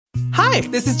Hi,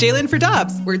 this is Jalen for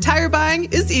Dobbs, where tire buying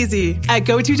is easy. At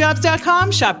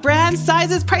GoToDobbs.com, shop brands,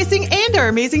 sizes, pricing, and our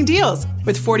amazing deals.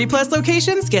 With 40-plus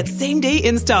locations, get same-day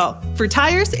install. For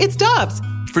tires, it's Dobbs.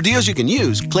 For deals you can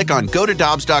use, click on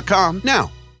GoToDobbs.com now.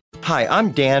 Hi,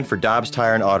 I'm Dan for Dobbs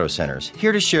Tire and Auto Centers,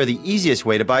 here to share the easiest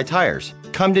way to buy tires.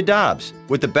 Come to Dobbs.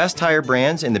 With the best tire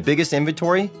brands and the biggest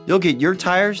inventory, you'll get your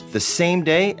tires the same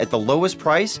day at the lowest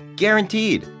price,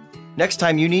 guaranteed. Next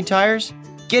time you need tires,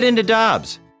 get into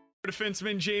Dobbs.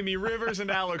 Defenseman Jamie Rivers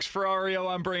and Alex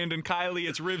Ferrario. I'm Brandon Kiley.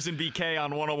 It's Rivs and BK on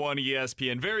 101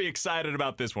 ESPN. Very excited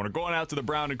about this one. We're going out to the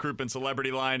Brown and Crouppen Celebrity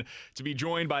Line to be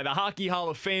joined by the Hockey Hall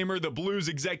of Famer, the Blues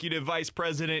Executive Vice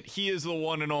President. He is the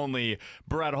one and only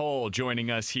Brett Hull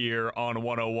joining us here on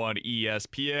 101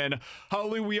 ESPN.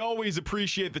 Holly, we always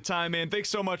appreciate the time, man. Thanks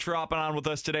so much for hopping on with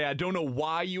us today. I don't know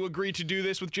why you agreed to do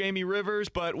this with Jamie Rivers,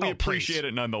 but we appreciate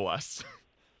it nonetheless.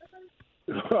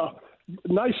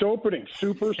 Nice opening.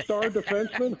 Superstar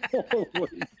defenseman? Holy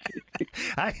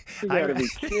you gotta be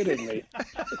kidding me.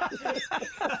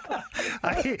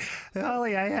 Hold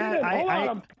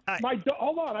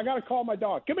on. I gotta call my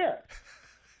dog. Come here.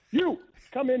 You,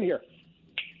 come in here.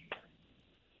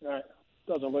 All right.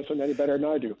 Doesn't listen any better than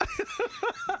I do.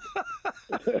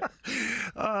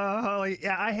 Holly,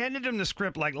 yeah, I handed him the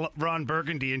script like Ron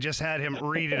Burgundy and just had him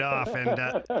read it off, and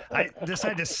I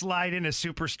decided to slide in a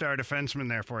superstar defenseman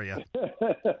there for you.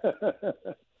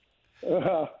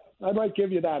 I might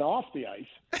give you that off the ice.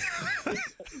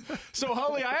 So,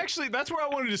 Holly, that's where I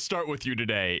wanted to start with you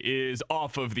today, is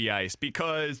off of the ice,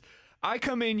 because I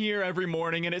come in here every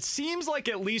morning, and it seems like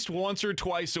at least once or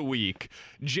twice a week,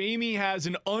 Jamie has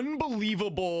an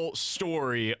unbelievable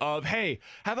story of, hey,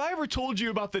 have I ever told you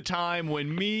about the time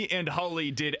when me and Holly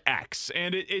did X?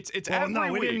 And it's every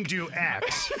no, we week. didn't do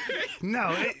X.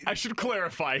 No. I should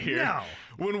clarify here. No.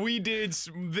 When we did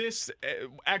this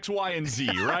X, Y, and Z,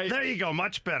 right? There you go.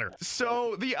 Much better.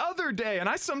 So the other day, and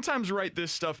I sometimes write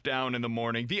this stuff down in the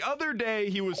morning, the other day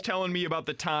he was telling me about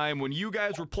the time when you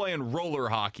guys were playing roller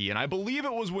hockey, and I believe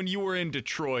it was when you were in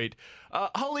Detroit.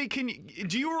 Holly,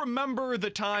 do you remember the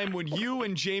time when you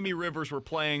and Jamie Rivers were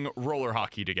playing roller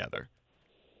hockey together?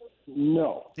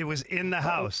 No. It was in the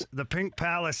house, the Pink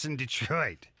Palace in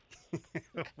Detroit.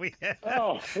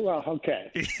 Oh, well,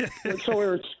 okay.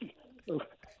 So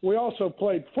we also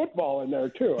played football in there,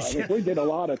 too. I mean, we did a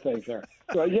lot of things there.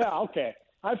 So, yeah, okay.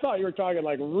 I thought you were talking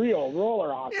like real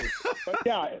roller hockey. But,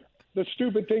 yeah, the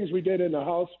stupid things we did in the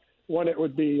house when it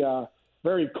would be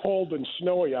very cold and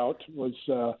snowy out was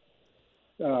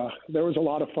there was a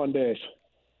lot of fun days.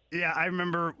 Yeah, I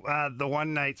remember the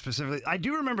one night specifically. I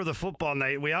do remember the football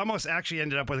night. We almost actually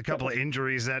ended up with a couple of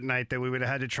injuries that night that we would have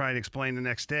had to try and explain the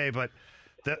next day. But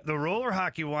the roller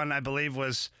hockey one, I believe,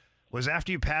 was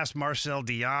after you passed Marcel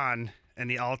Dion and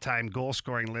the all-time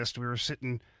goal-scoring list. We were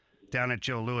sitting down at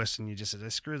Joe Louis, and you just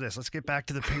said, screw this. Let's get back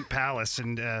to the Pink Palace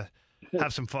and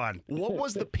have some fun. What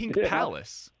was the Pink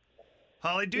Palace?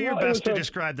 Holly, do your best to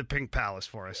describe the Pink Palace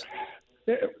for us.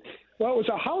 It was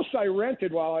a house I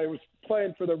rented while I was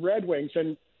playing for the Red Wings,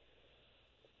 and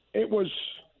it was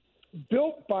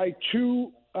built by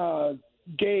two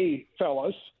gay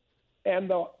fellas, and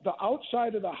the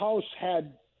outside of the house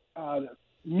had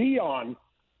neon,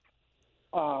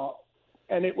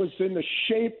 and it was in the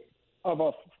shape of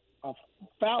a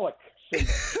phallic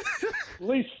symbol. At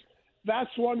least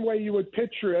that's one way you would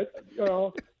picture it.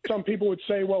 Some people would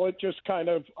say, well, it just kind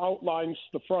of outlines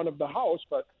the front of the house,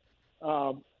 but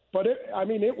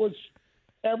it was,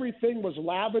 everything was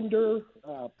lavender,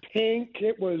 pink.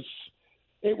 It was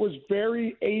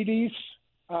very 80s.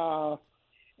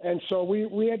 And so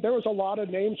we had, there was a lot of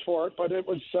names for it, but it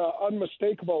was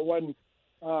unmistakable when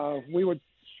we would,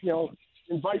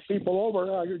 invite people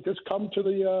over. Just come to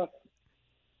the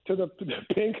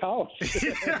Pink House.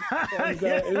 And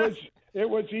it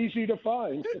was easy to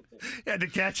find. You had to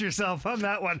catch yourself on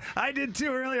that one. I did too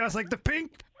earlier. I was like, the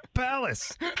Pink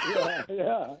Palace.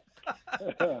 Yeah.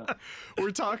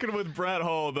 We're talking with Brett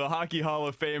Hull, the Hockey Hall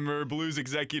of Famer, Blues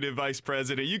Executive Vice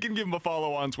President. You can give him a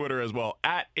follow on Twitter as well,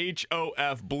 at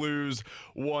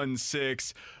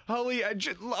HOFBlues16. Holly,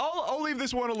 I'll leave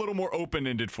this one a little more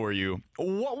open-ended for you.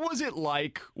 What was it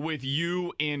like with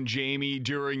you and Jamie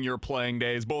during your playing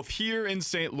days, both here in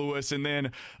St. Louis and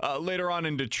then later on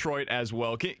in Detroit as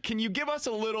well? Can you give us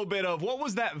a little bit of what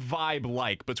was that vibe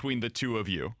like between the two of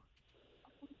you?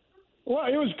 Well,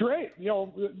 it was great.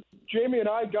 Jamie and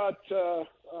I got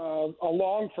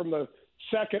along from the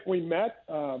second we met.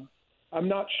 I'm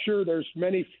not sure there's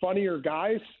many funnier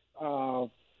guys. He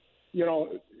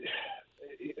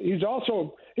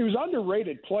was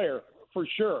underrated player for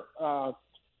sure.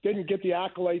 Didn't get the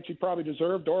accolades he probably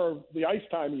deserved or the ice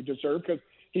time he deserved because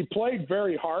he played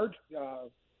very hard,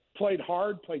 played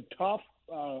tough.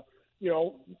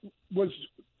 Was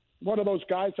one of those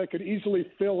guys that could easily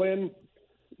fill in.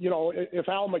 If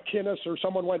Al McInnes or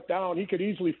someone went down, he could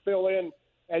easily fill in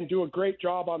and do a great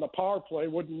job on the power play.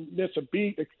 Wouldn't miss a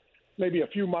beat, maybe a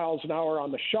few miles an hour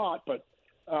on the shot, but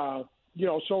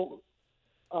you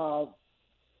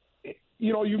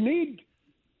need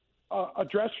a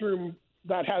dressing room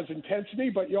that has intensity,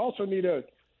 but you also need a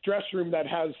dressing room that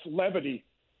has levity.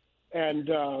 And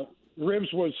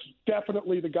Rivs was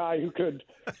definitely the guy who could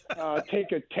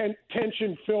take a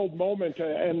tension-filled moment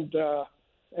and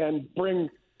bring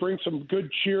some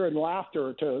good cheer and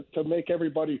laughter to make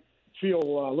everybody feel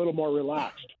a little more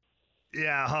relaxed.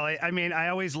 Yeah, Holly. I mean, I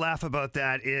always laugh about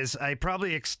that. I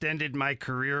probably extended my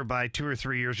career by 2 or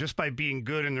 3 years just by being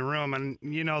good in the room. And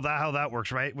you know how that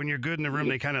works, right? When you're good in the room,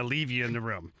 they kind of leave you in the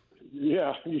room.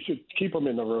 Yeah, you should keep him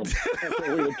in the room. That's what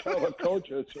we would tell the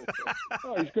coaches.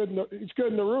 He's good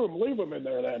in the room. Leave him in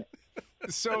there then.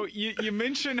 So you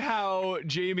mentioned how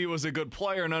Jamie was a good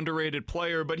player, an underrated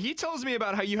player, but he tells me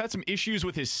about how you had some issues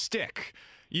with his stick.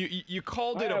 You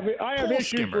called it I have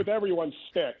issues with everyone's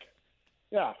stick.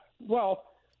 Yeah. Well,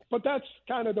 but that's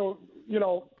kind of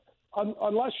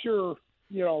unless you're,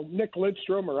 Nick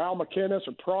Lidstrom or Al McInnes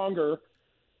or Pronger,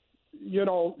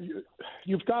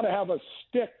 you've got to have a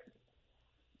stick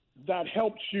that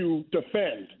helps you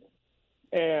defend.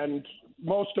 And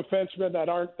most defensemen that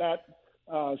aren't that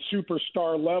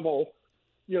superstar level,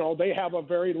 they have a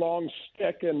very long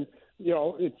stick, and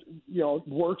it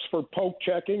works for poke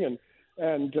checking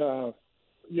and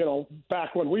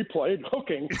back when we played,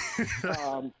 hooking.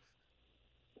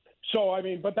 So, I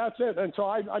mean, but that's it. And so,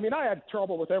 I had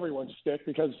trouble with everyone's stick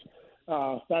because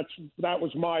that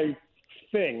was my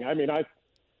thing. I mean, I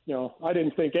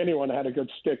didn't think anyone had a good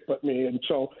stick but me. And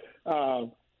so,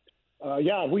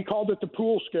 we called it the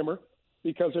pool skimmer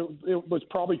because it was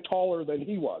probably taller than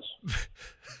he was.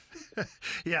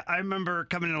 Yeah, I remember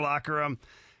coming in the locker room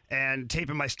and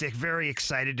taping my stick, very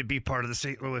excited to be part of the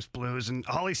St. Louis Blues. And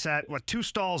Holly sat, 2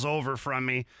 stalls over from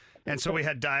me. And so we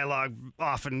had dialogue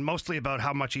often, mostly about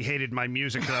how much he hated my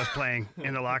music that I was playing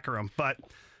in the locker room. But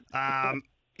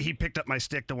he picked up my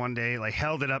stick the one day,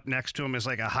 held it up next to him as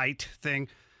a height thing,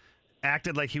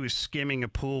 acted like he was skimming a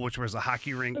pool, which was a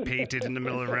hockey rink painted in the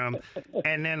middle of the room,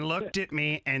 and then looked at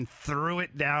me and threw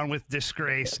it down with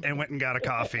disgrace and went and got a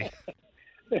coffee.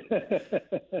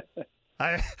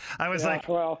 I was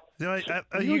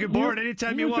you can board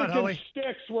anytime you want, Holly.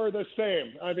 Sticks were the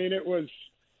same. I mean, it was,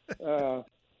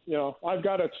 I've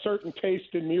got a certain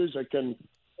taste in music, and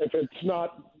if it's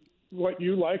not what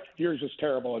you like, yours is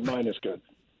terrible and mine is good.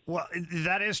 Well,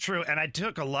 that is true, and I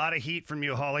took a lot of heat from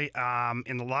you, Holly,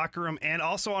 in the locker room and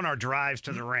also on our drives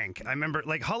to the rink. I remember,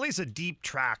 Holly's a deep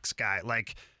tracks guy,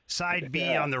 side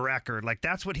B on the record.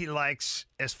 That's what he likes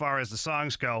as far as the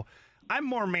songs go. I'm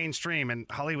more mainstream, and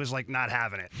Holly was, not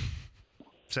having it.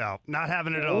 So, not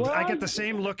having it at all. Well, I get the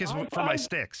same look as for my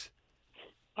sticks.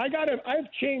 I've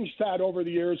changed that over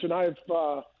the years, and I've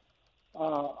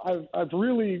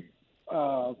really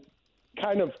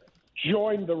kind of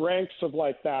joined the ranks of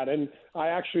that, and I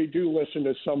actually do listen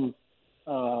to some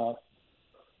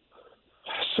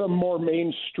more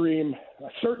mainstream,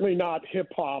 certainly not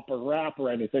hip hop or rap or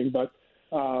anything, but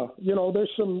there's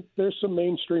some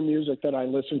mainstream music that I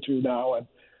listen to now, and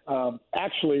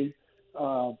actually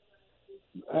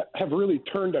have really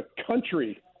turned a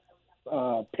country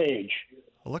page.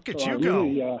 Look at you go.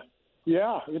 Really,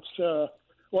 it's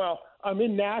I'm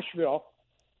in Nashville,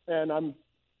 and I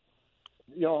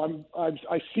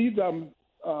see them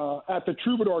at the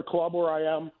Troubadour Club where I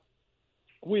am.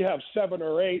 We have 7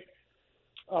 or 8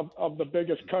 of the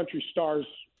biggest country stars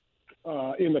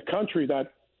in the country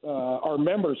that are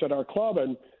members at our club,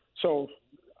 and so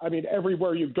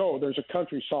everywhere you go, there's a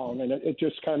country song, and it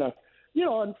just kind of,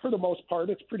 and for the most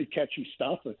part, it's pretty catchy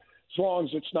stuff. As long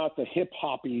as it's not the hip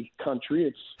hoppy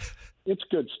country, it's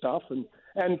good stuff.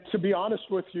 And to be honest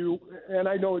with you, and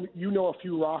I know you know a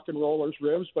few rock and rollers,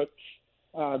 Rivs, but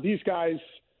these guys,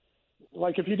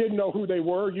 if you didn't know who they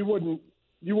were, you wouldn't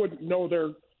know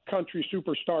they're country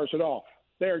superstars at all.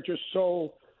 They're just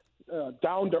so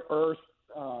down to earth.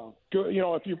 Good.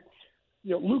 If you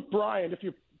Luke Bryan, if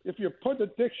you put the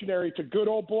dictionary to good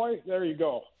old boy, there you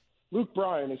go. Luke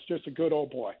Bryan is just a good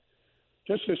old boy.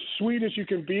 Just as sweet as you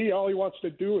can be. All he wants to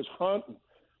do is hunt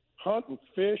and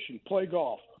fish and play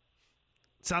golf.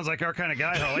 Sounds like our kind of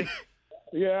guy, Holly.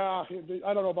 Yeah,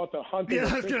 I don't know about the hunting. Yeah,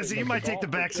 I was going to say you might take the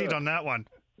back seat on that one.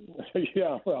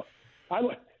 Yeah, well, I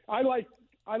like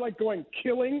going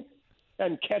killing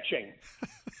and catching.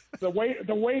 the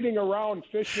waiting around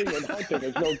fishing and hunting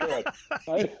is no good.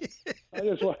 I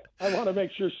want to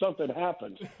make sure something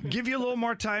happens. Give you a little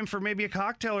more time for maybe a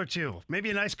cocktail or two. Maybe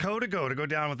a nice Codigo to go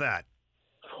down with that.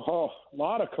 Oh, a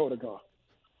lot of Codigo.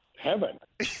 Heaven.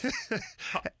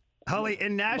 Holly,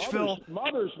 in Nashville.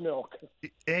 Mother's milk.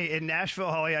 Hey, in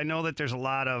Nashville, Holly, I know that there's a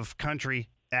lot of country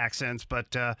accents,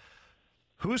 but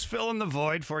who's filling the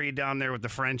void for you down there with the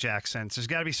French accents? There's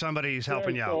got to be somebody who's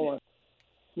helping you out.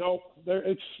 No,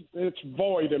 it's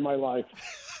void in my life.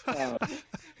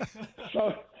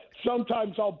 So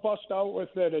sometimes I'll bust out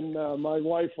with it, and my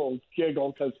wife will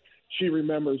giggle because she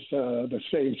remembers the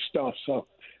same stuff. So,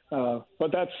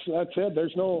 but that's it.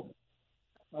 There's no,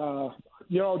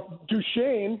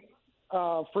 Duchesne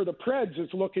for the Preds is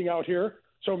looking out here,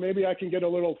 so maybe I can get a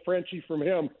little Frenchie from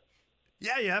him.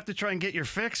 Yeah, you have to try and get your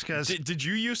fix because. Did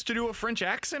you used to do a French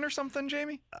accent or something,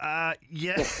 Jamie? Yeah.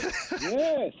 Yes.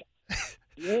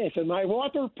 Yes, and my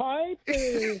water pipe.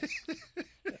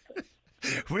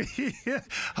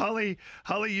 Holly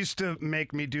used to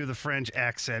make me do the French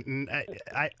accent, and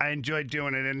I enjoyed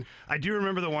doing it. And I do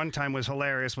remember the one time was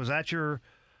hilarious. Was at your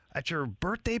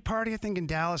birthday party, I think, in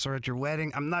Dallas, or at your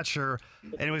wedding. I'm not sure.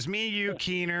 And it was me, you,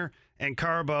 Keener, and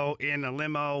Carbo in a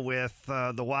limo with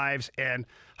the wives. And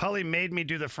Holly made me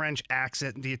do the French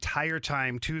accent the entire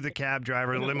time to the cab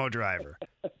driver, the limo driver.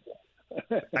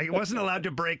 I wasn't allowed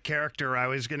to break character. I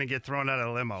was going to get thrown out of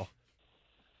the limo.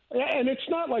 And it's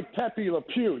not like Pepe Le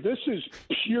Pew. This is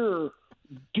pure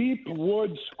deep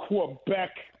woods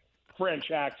Quebec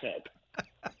French accent.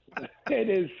 It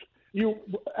is you.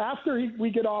 After we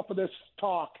get off of this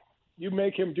talk, you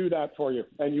make him do that for you,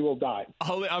 and you will die.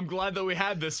 Holly, I'm glad that we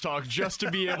had this talk just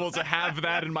to be able to have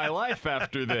that in my life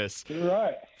after this.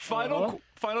 Right. Final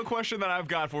question that I've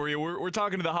got for you. We're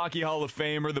talking to the Hockey Hall of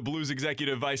Famer, the Blues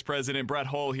Executive Vice President, Brett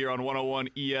Hull, here on 101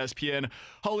 ESPN.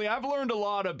 Holly, I've learned a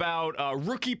lot about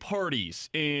rookie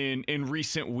parties in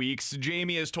recent weeks.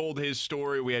 Jamie has told his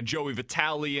story. We had Joey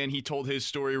Vitale in. He told his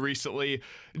story recently.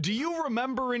 Do you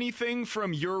remember anything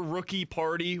from your rookie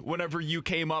party whenever you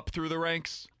came up through the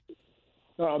ranks?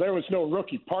 There was no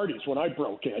rookie parties when I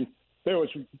broke in. There was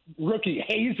rookie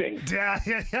hazing. Yeah.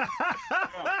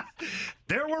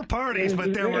 There were parties,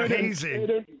 but there were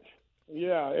hazing.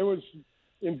 It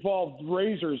involved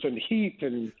razors and heat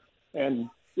and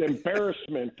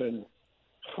embarrassment and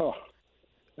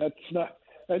that's not.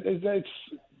 It's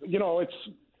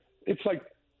like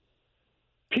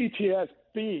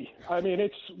PTSD. I mean,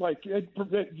 it's like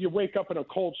you wake up in a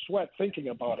cold sweat thinking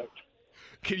about it.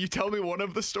 Can you tell me one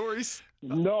of the stories?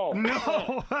 No.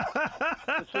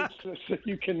 It's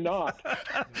you cannot.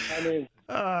 I mean,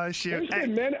 shoot.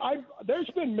 There's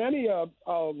been many a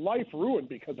life ruined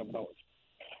because of those.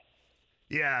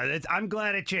 Yeah, I'm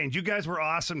glad it changed. You guys were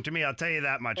awesome to me. I'll tell you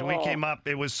that much. When we came up,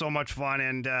 it was so much fun,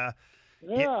 and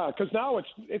because now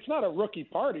it's not a rookie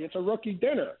party; it's a rookie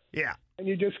dinner. Yeah, and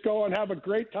you just go and have a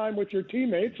great time with your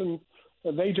teammates, and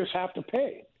they just have to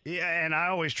pay. Yeah, and I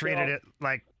always treated it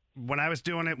like. When I was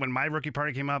doing it, when my rookie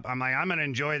party came up, I'm like, I'm going to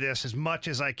enjoy this as much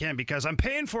as I can because I'm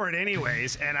paying for it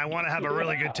anyways, and I want to have a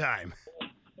really good time.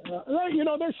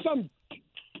 There's some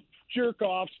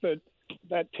jerk-offs that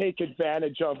take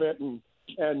advantage of it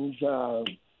and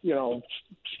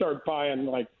start buying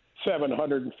like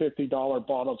 $750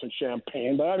 bottles of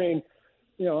champagne. But I mean,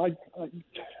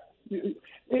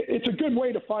 it's a good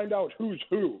way to find out who's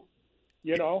who.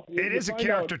 It is a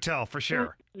character tell for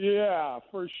sure. Yeah,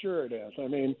 for sure it is. I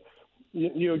mean,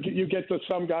 you get to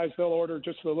some guys, they'll order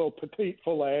just a little petite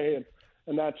filet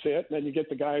and that's it. And then you get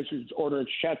the guys who's ordering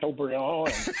Chateaubriand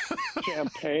and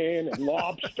champagne and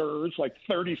lobsters, like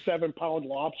 37-pound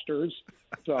lobsters.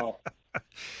 So,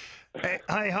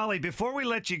 Hi, Holly. Before we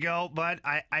let you go, bud,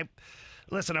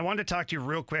 Listen, I wanted to talk to you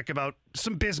real quick about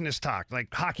some business talk,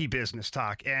 like hockey business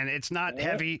talk. And it's not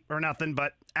heavy or nothing,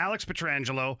 but Alex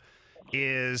Pietrangelo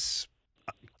is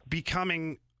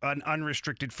becoming an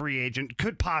unrestricted free agent,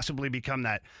 could possibly become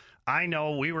that. I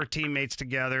know we were teammates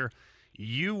together.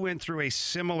 You went through a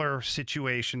similar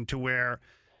situation to where,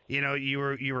 you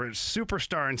were a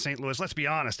superstar in St. Louis. Let's be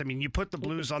honest. I mean, you put the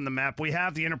Blues on the map. We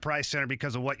have the Enterprise Center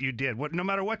because of what you did. No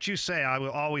matter what you say, I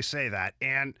will always say that.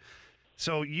 And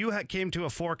so you came to a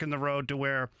fork in the road to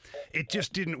where it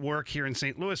just didn't work here in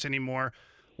St. Louis anymore.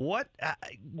 What?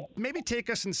 Maybe take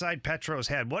us inside Petro's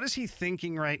head. What is he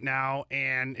thinking right now?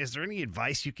 And is there any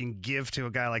advice you can give to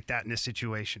a guy like that in this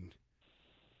situation?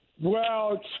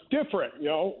 Well, it's different.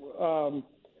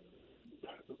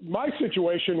 My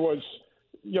situation was,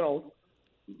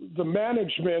 the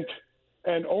management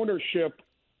and ownership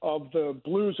of the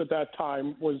Blues at that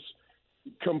time was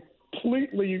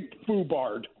completely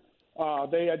foobarred.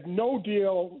 They had no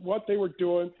deal what they were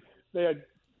doing. they had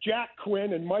Jack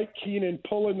Quinn and Mike Keenan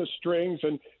pulling the strings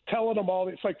and telling them all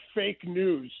it's like fake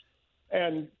news.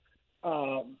 And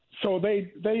so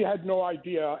they had no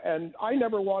idea. And I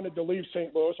never wanted to leave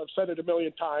St. Louis. I've said it a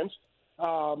million times.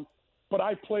 But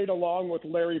I played along with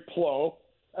Larry Plow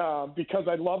because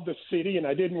I loved the city and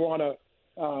I didn't want to,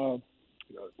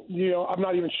 I'm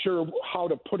not even sure how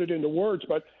to put it into words,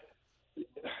 but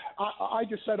I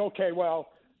just said, okay, well,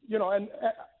 and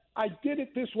I did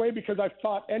it this way because I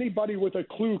thought anybody with a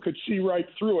clue could see right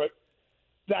through it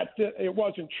that it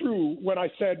wasn't true when I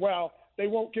said, well, they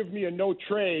won't give me a no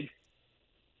trade.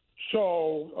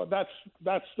 So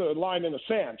that's the line in the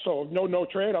sand. So no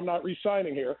trade. I'm not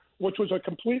re-signing here, which was a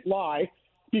complete lie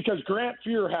because Grant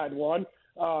Fuhr had one.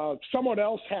 Someone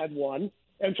else had one.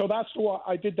 And so that's why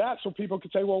I did that so people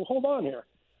could say, well, hold on here.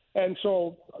 And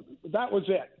so that was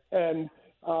it. And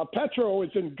Petro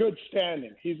is in good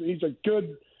standing. He's a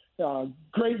good,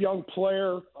 great young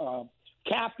player,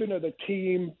 captain of the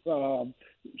team,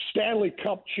 Stanley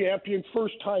Cup champion,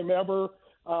 first time ever.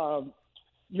 But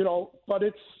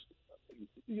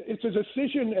it's a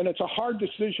decision, and it's a hard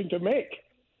decision to make.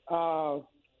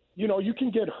 You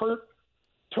can get hurt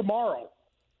tomorrow.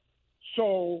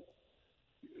 So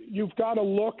you've got to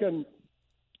look and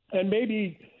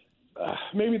maybe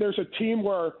there's a team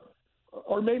where,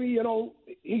 or maybe,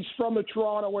 he's from the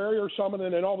Toronto area or something,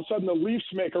 and then all of a sudden the Leafs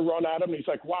make a run at him, and he's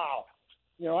like, wow,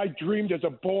 I dreamed as a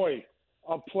boy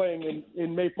of playing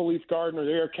in Maple Leaf Garden or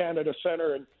the Air Canada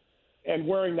Centre and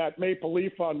wearing that maple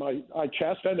leaf on my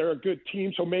chest, and they're a good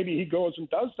team, so maybe he goes and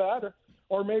does that,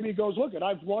 or maybe he goes, look,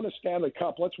 I've won a Stanley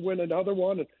Cup, let's win another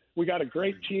one, and we got a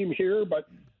great team here, but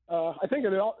I think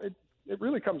it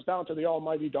really comes down to the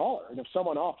almighty dollar, and if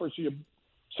someone offers you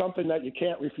something that you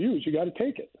can't refuse, you got to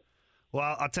take it.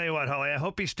 Well, I'll tell you what, Holly, I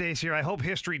hope he stays here. I hope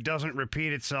history doesn't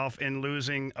repeat itself in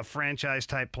losing a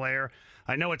franchise-type player.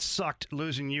 I know it sucked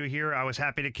losing you here. I was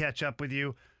happy to catch up with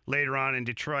you later on in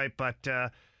Detroit, but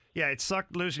it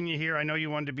sucked losing you here. I know you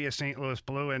wanted to be a St. Louis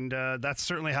Blue, and that's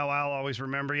certainly how I'll always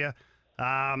remember you.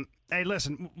 Hey,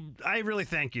 listen, I really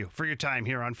thank you for your time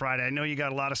here on Friday. I know you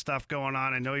got a lot of stuff going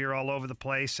on. I know you're all over the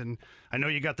place, and I know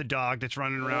you got the dog that's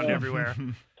running around everywhere.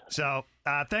 So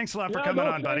thanks a lot for coming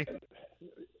on, buddy.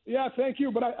 Yeah, thank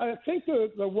you. But I think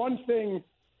the one thing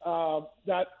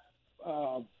that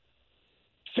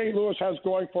St. Louis has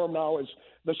going for them now is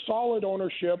the solid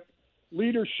ownership,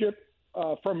 leadership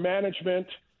from management.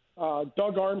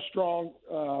 Doug Armstrong,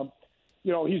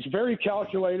 he's very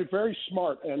calculated, very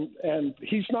smart, and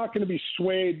he's not going to be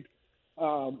swayed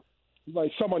by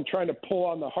someone trying to pull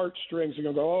on the heartstrings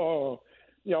and go,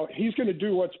 he's going to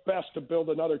do what's best to build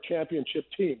another championship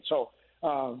team. So,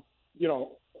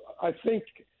 I think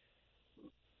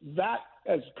that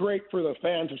is great for the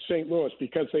fans of St. Louis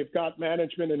because they've got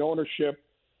management and ownership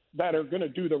that are going to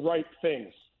do the right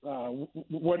things.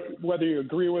 Whether you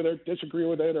agree with it, disagree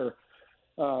with it, or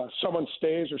someone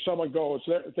stays or someone goes,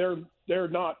 they're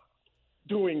not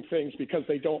doing things because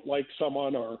they don't like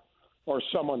someone or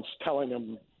someone's telling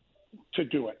them to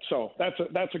do it. So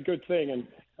that's a good thing, and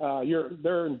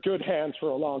they're in good hands for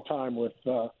a long time with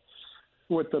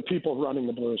the people running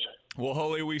the Blues. Well,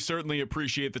 Holly, we certainly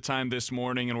appreciate the time this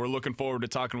morning, and we're looking forward to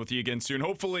talking with you again soon.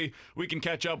 Hopefully, we can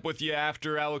catch up with you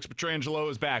after Alex Pietrangelo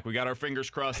is back. We got our fingers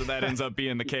crossed that ends up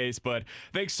being the case. But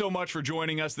thanks so much for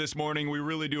joining us this morning. We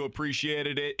really do appreciate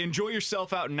it. Enjoy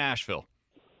yourself out in Nashville.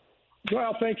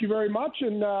 Well, thank you very much,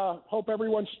 and hope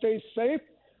everyone stays safe.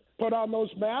 Put on those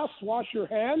masks, wash your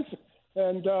hands,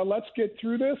 and let's get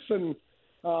through this, and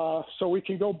so we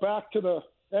can go back to the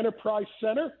Enterprise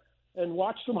Center and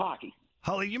watch some hockey.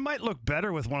 Holly, you might look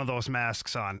better with one of those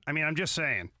masks on. I mean, I'm just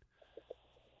saying.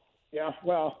 Yeah,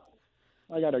 well,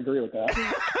 I got to agree with that.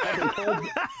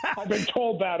 I've been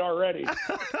told that already.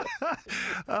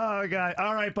 Oh, God.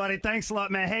 All right, buddy. Thanks a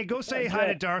lot, man. Hey, go say hi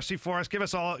to Darcy for us. Give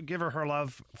her her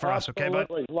love for us, okay, bud?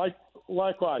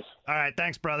 Likewise. All right.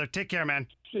 Thanks, brother. Take care, man.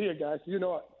 See you guys. You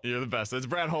know it. You're the best. It's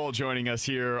Brad Hull joining us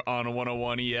here on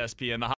 101 ESPN.